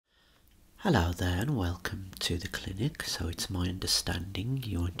Hello there and welcome to the clinic. So it's my understanding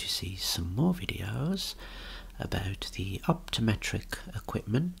you want to see some more videos about the optometric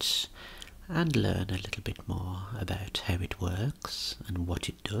equipment and learn a little bit more about how it works and what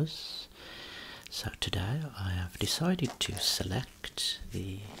it does. So today I have decided to select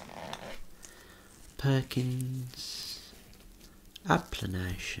the Perkins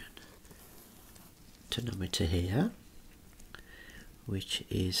Applanation tonometer here, which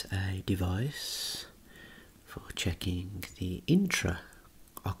is a device for checking the intraocular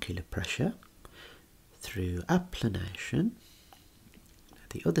pressure through applanation.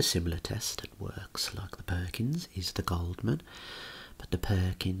 The other similar test that works like the Perkins is the Goldman, but the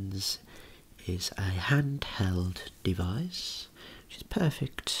Perkins is a handheld device which is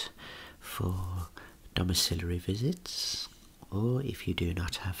perfect for domiciliary visits or if you do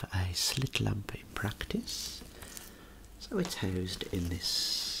not have a slit lamp in practice. So it's housed in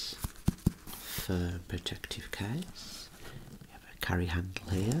this firm protective case. We have a carry handle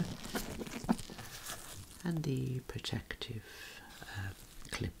here and the protective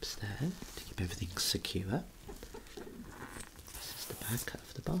clips there to keep everything secure. This is the back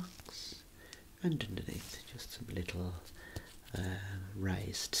of the box, and underneath just some little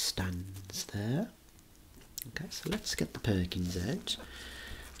raised stands there. Okay, so let's get the Perkins out,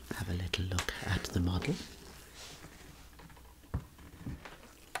 have a little look at the model.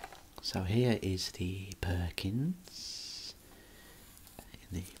 So here is the Perkins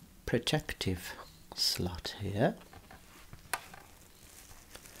in the protective slot here.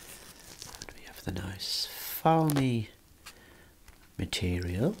 And we have the nice foamy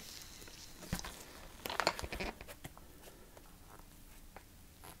material.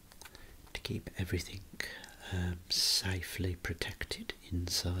 To keep everything safely protected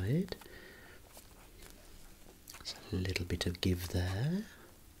inside. There's a little bit of give there.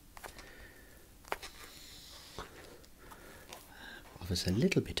 Offers a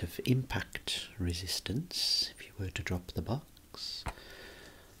little bit of impact resistance if you were to drop the box.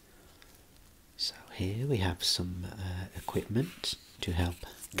 So here we have some equipment to help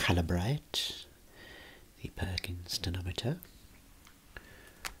calibrate the Perkins tonometer.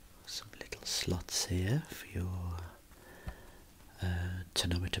 Some little slots here for your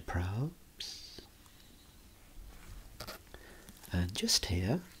tonometer probes, and just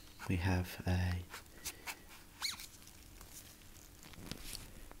here we have a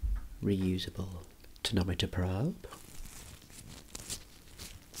reusable tonometer probe.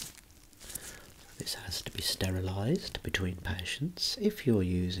 This has to be sterilised between patients if you're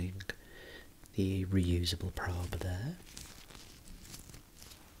using the reusable probe there.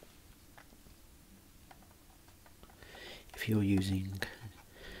 If you're using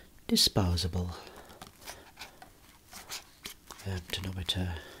disposable tonometer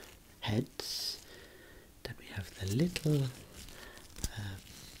heads, then we have the little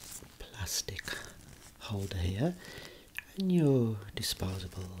plastic holder here, and your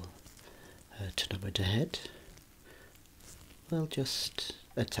disposable tonometer head will just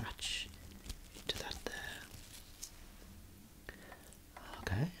attach to that there.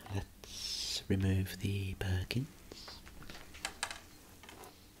 Okay, let's remove the Perkins.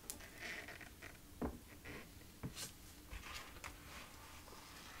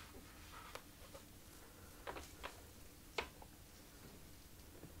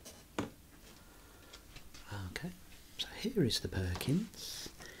 Here is the Perkins.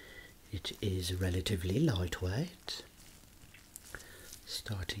 It is relatively lightweight.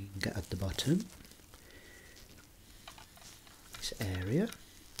 Starting at the bottom, this area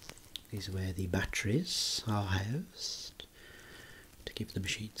is where the batteries are housed to give the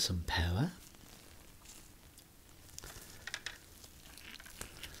machine some power.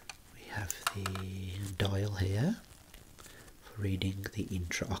 We have the dial here for reading the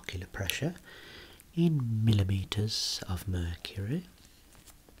intraocular pressure in millimeters of mercury.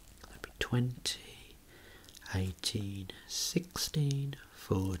 That'd be 20, 18, 16,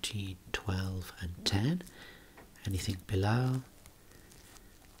 14, 12 and 10. Anything below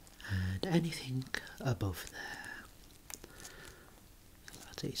and anything above there.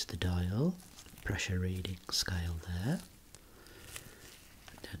 That is the dial, pressure reading scale there.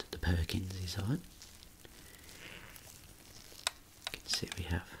 Now that the Perkins is on, you can see we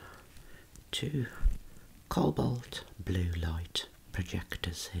have two cobalt blue light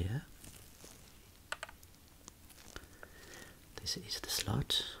projectors here. This is the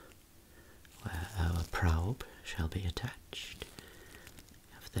slot where our probe shall be attached.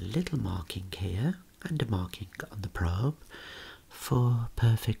 We have the little marking here and a marking on the probe for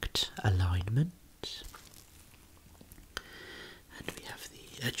perfect alignment. And we have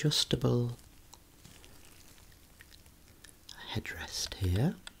the adjustable headrest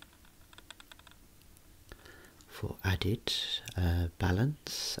here for added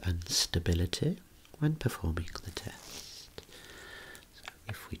balance and stability when performing the test. So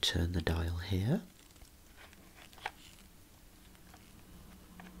if we turn the dial here,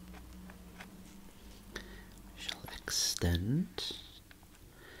 we shall extend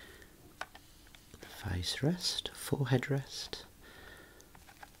the face rest, forehead rest,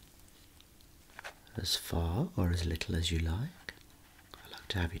 as far or as little as you like. I like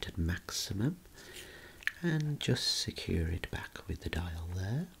to have it at maximum and just secure it back with the dial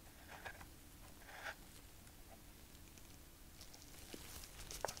there.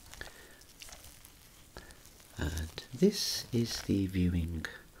 And this is the viewing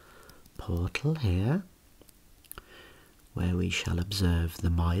portal here, where we shall observe the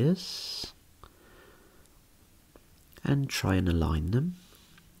Myers and try and align them,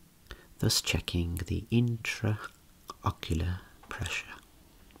 thus checking the intraocular pressure.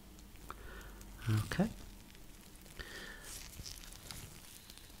 Okay.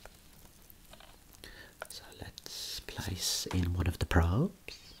 So let's place in one of the probes.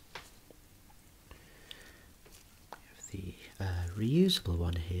 We have the reusable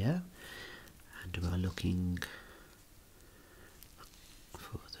one here, and we're looking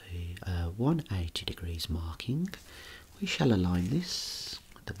for the 180 degrees marking. We shall align this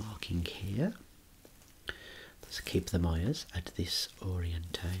with the marking here. Let's keep the Myers at this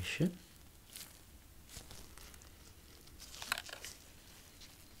orientation.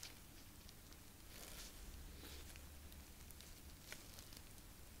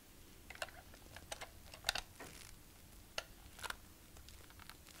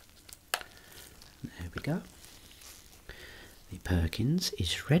 There we go. The Perkins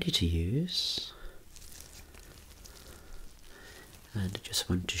is ready to use, and I just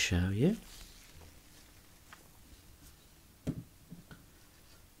want to show you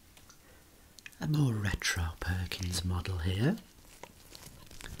a more retro Perkins model here.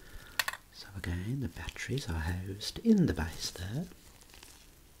 So again, the batteries are housed in the base there.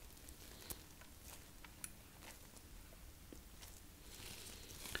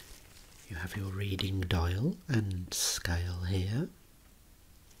 You have your reading dial and scale here.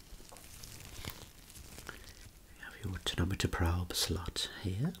 You have your tonometer probe slot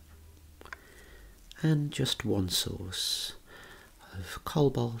here, and just one source of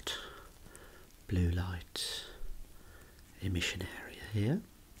cobalt blue light emission area here.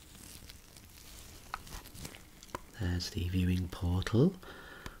 There's the viewing portal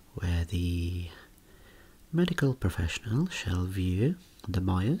where the medical professional shall view the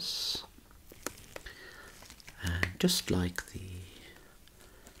Myers. And just like the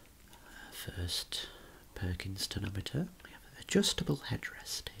first Perkins tonometer, we have an adjustable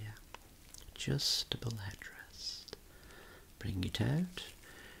headrest here. Adjustable headrest. Bring it out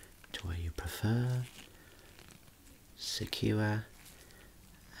to where you prefer. Secure, and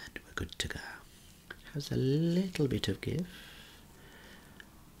we're good to go. It has a little bit of give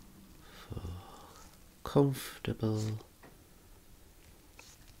for comfortable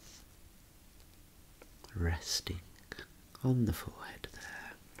resting on the forehead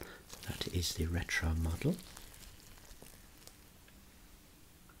there. That is the retro model.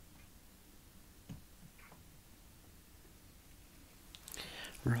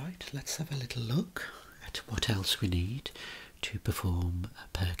 Right, let's have a little look at what else we need to perform a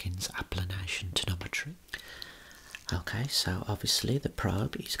Perkins applanation tonometry. Okay, so obviously the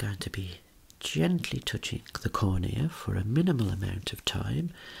probe is going to be gently touching the cornea for a minimal amount of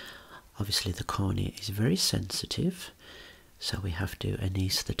time. Obviously the cornea is very sensitive, so we have to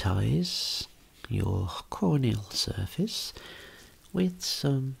anaesthetise your corneal surface with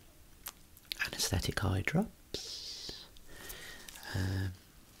some anaesthetic eye drops.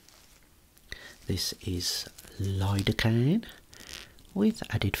 This is lidocaine with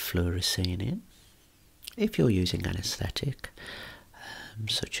added fluorescein in. If you're using anaesthetic,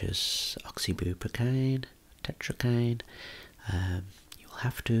 such as oxybuprocaine, tetracaine, you'll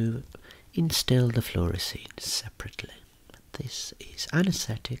have to instill the fluorescein separately. This is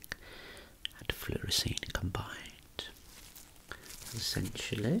anaesthetic and fluorescein combined.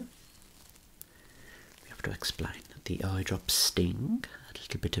 Essentially, we have to explain that the eye drops sting a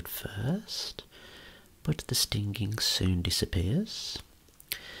little bit at first, but the stinging soon disappears.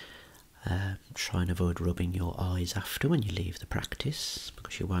 Try and avoid rubbing your eyes after when you leave the practice,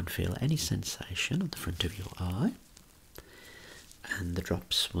 because you won't feel any sensation on the front of your eye, and the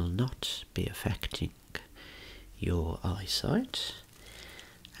drops will not be affecting your eyesight.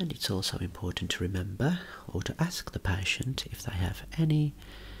 And it's also important to remember or to ask the patient if they have any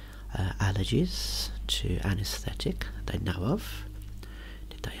allergies to anaesthetic they know of.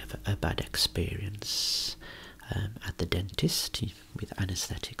 Did they have a bad experience at the dentist with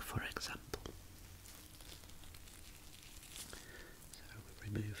anaesthetic, for example? So we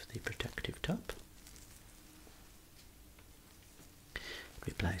remove the protective top.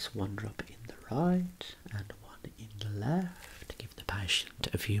 We place one drop in the right and one in the left. Give the patient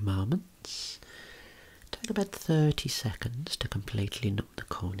a few moments. Take about 30 seconds to completely numb the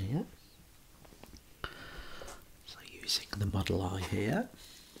cornea. So using the model eye here,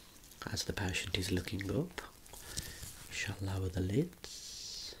 as the patient is looking up, we shall lower the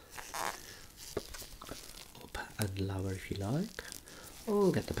lids, up and lower if you like,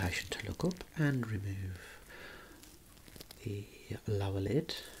 or get the patient to look up and remove the lower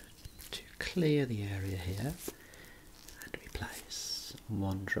lid to clear the area here, and we place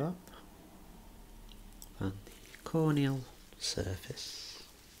one drop on the corneal surface.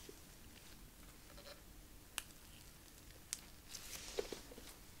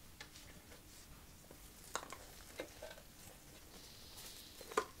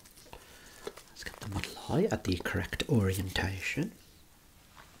 Let's get the model eye at the correct orientation.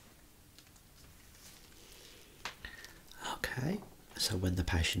 Okay, so when the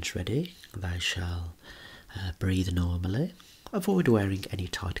patient's ready, they shall breathe normally. Avoid wearing any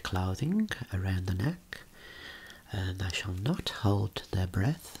tight clothing around the neck. They shall not hold their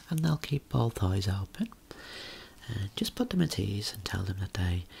breath, and they'll keep both eyes open. Just put them at ease and tell them that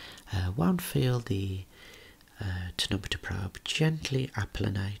they won't feel the tonometer probe gently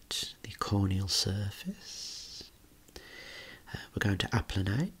applanate the corneal surface. We're going to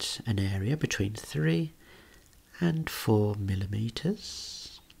applanate an area between 3 and 4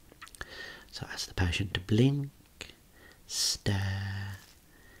 millimeters. So ask the patient to blink, stare,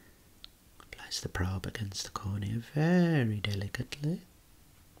 place the probe against the cornea very delicately,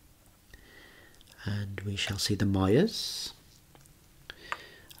 and we shall see the Myers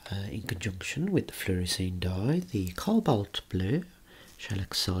in conjunction with the fluorescein dye. The cobalt blue shall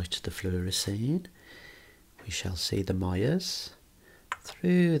excite the fluorescein. We shall see the Myers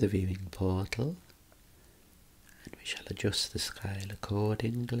through the viewing portal, and we shall adjust the scale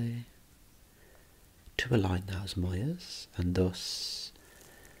accordingly to align those Myers and thus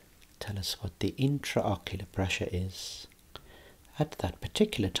tell us what the intraocular pressure is at that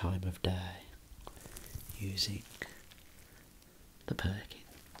particular time of day using the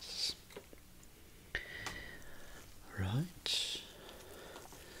Perkins. Right,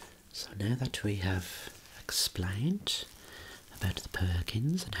 so now that we have explained about the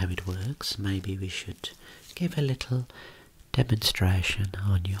Perkins and how it works, maybe we should give a little demonstration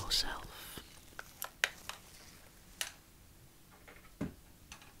on yourself.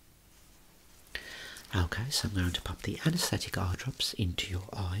 Okay, so I'm going to pop the anaesthetic eye drops into your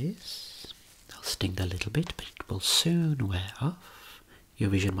eyes. They'll sting a little bit, but it will soon wear off. Your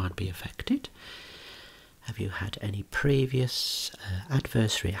vision might be affected. Have you had any previous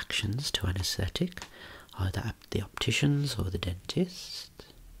adverse reactions to anaesthetic, either at the opticians or the dentist?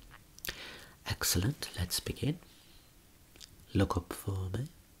 Excellent, let's begin. Look up for me.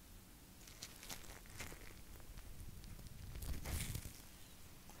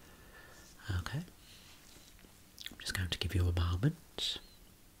 Okay. I'm just going to give you a moment.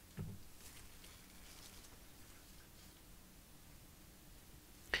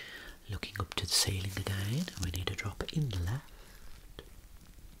 Looking up to the ceiling again, we need a drop in the left.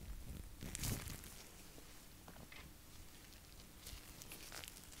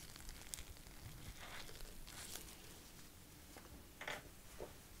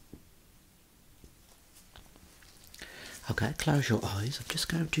 Okay, close your eyes. I'm just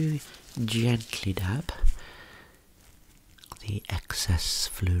going to gently dab the excess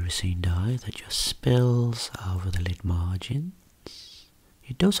fluorescein dye that just spills over the lid margins.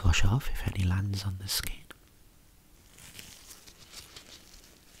 It does wash off if any lands on the skin.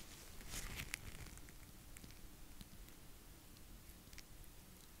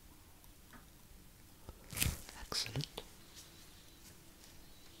 Excellent.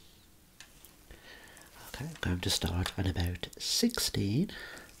 Okay, I'm going to start on about 16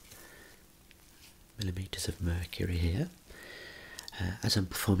 millimeters of mercury here. As I'm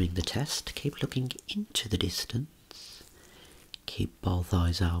performing the test, keep looking into the distance. Keep both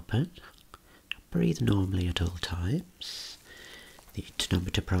eyes open. Breathe normally at all times. The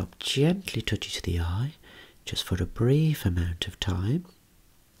tonometer probe gently touches the eye, just for a brief amount of time.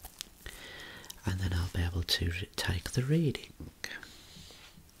 And then I'll be able to take the reading.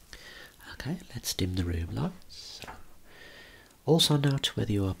 Okay, let's dim the room lights. Also note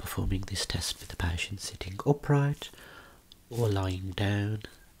whether you are performing this test with the patient sitting upright or lying down,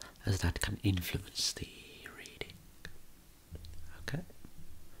 as that can influence the reading. Okay,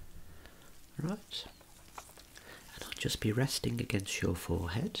 right, and I'll just be resting against your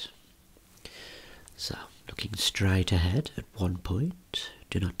forehead. So, looking straight ahead at one point,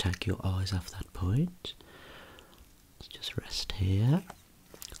 do not take your eyes off that point. Let's just rest here.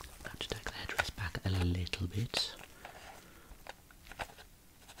 I'm going to take the headrest back a little bit.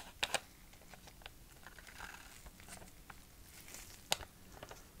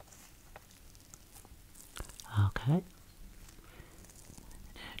 Okay. Now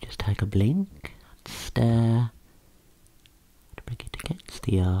just take a blink and stare. Bring it against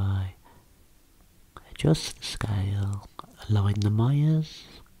the eye. Adjust the scale. Align the Myers.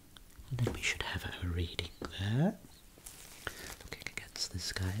 And then we should have a reading there. Looking against the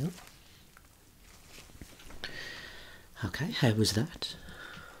scale. Okay, how was that?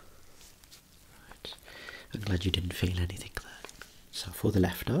 Right. I'm glad you didn't feel anything there. So for the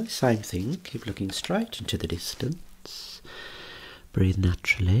left eye, same thing, keep looking straight into the distance. Breathe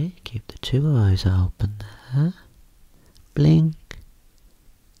naturally, keep the two eyes open there. Blink.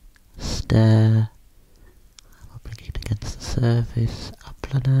 Stare. I'll bring it against the surface,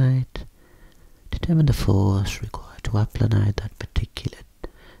 applanate. Determine the force required to applanate that particular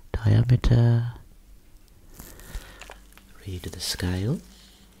diameter. Read the scale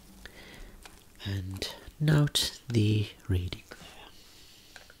and note the reading there.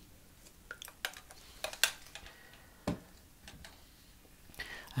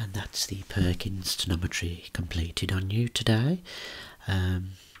 And that's the Perkins tonometry completed on you today.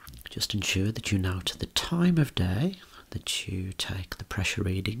 Just ensure that you note the time of day that you take the pressure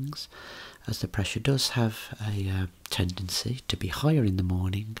readings, as the pressure does have a tendency to be higher in the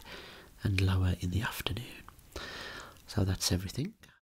morning and lower in the afternoon. So that's everything.